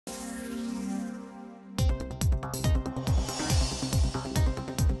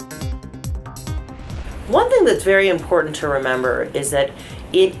One thing that's very important to remember is that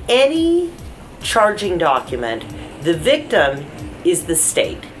in any charging document, the victim is the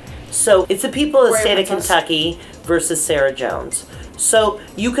state. So it's the people of the state of Kentucky versus Sarah Jones. So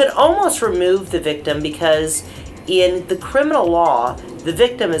you can almost remove the victim because in the criminal law, the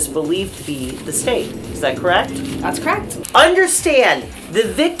victim is believed to be the state. Is that correct? That's correct. Understand, the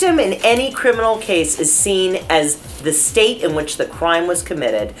victim in any criminal case is seen as the state in which the crime was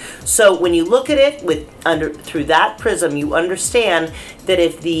committed. So when you look at it through that prism, you understand that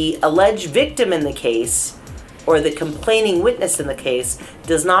if the alleged victim in the case or the complaining witness in the case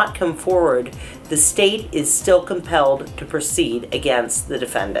does not come forward, the state is still compelled to proceed against the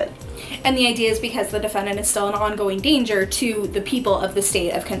defendant. And the idea is because the defendant is still an ongoing danger to the people of the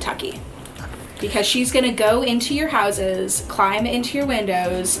state of Kentucky. Because she's going to go into your houses, climb into your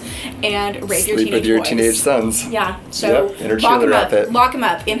windows, and rape your teenage boys. Sleep with your teenage sons. Yeah, so in her cheerleader outfit. Lock them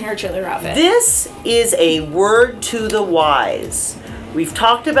up in her cheerleader outfit. This is a word to the wise. We've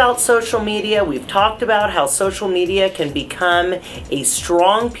talked about social media. We've talked about how social media can become a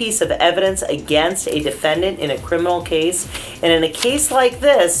strong piece of evidence against a defendant in a criminal case. And in a case like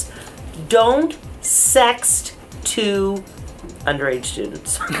this, don't sext to underage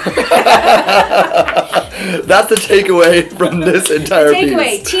students. That's the takeaway from this entire piece.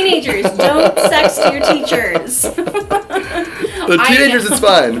 Takeaway, teenagers, don't sext to your teachers. The teenagers is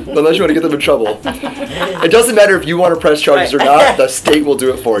fine, unless you want to get them in trouble. It doesn't matter if you want to press charges or not, the state will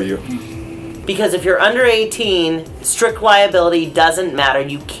do it for you. Because if you're under 18, strict liability doesn't matter.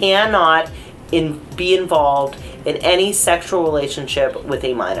 You cannot be involved in any sexual relationship with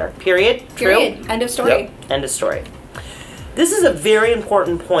a minor. Period? Period. End of story. Yep. End of story. This is a very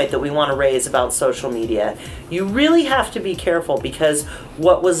important point that we want to raise about social media. You really have to be careful because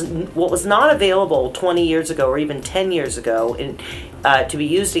what was not available 20 years ago or even 10 years ago to be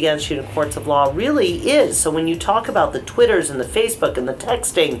used against you in courts of law really is. So when you talk about the Twitters and the Facebook and the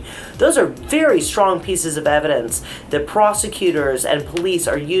texting, those are very strong pieces of evidence that prosecutors and police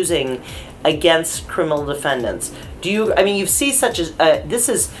are using against criminal defendants. You see this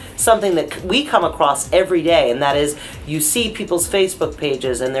is something that we come across every day, and that is you see people's Facebook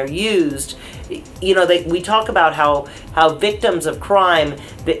pages and they're used, we talk about how victims of crime,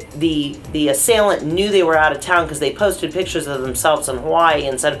 the assailant knew they were out of town because they posted pictures of themselves in Hawaii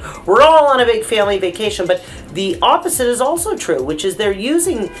and said, we're all on a big family vacation, but the opposite is also true, which is they're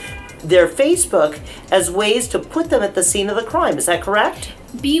using their Facebook as ways to put them at the scene of the crime. Is that correct?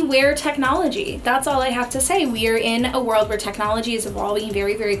 Beware technology. That's all I have to say. We are in a world where technology is evolving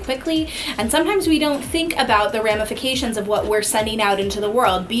very, very quickly, and sometimes we don't think about the ramifications of what we're sending out into the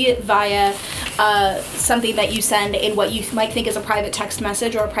world, be it via something that you send in what you might think is a private text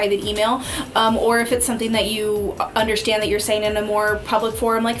message or a private email, or if it's something that you understand that you're saying in a more public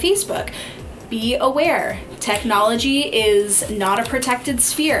forum like Facebook. Be aware. Technology is not a protected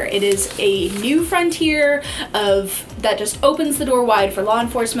sphere. It is a new frontier that just opens the door wide for law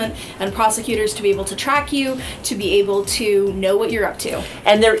enforcement and prosecutors to be able to track you, to be able to know what you're up to.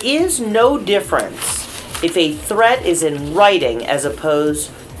 And there is no difference if a threat is in writing as opposed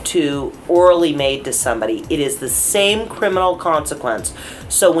to orally made to somebody. It is the same criminal consequence.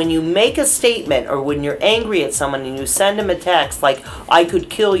 So when you make a statement or when you're angry at someone and you send them a text like, I could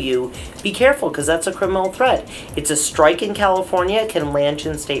kill you, be careful because that's a criminal threat. It's a strike in California. It can land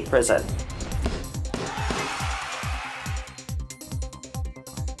you in state prison.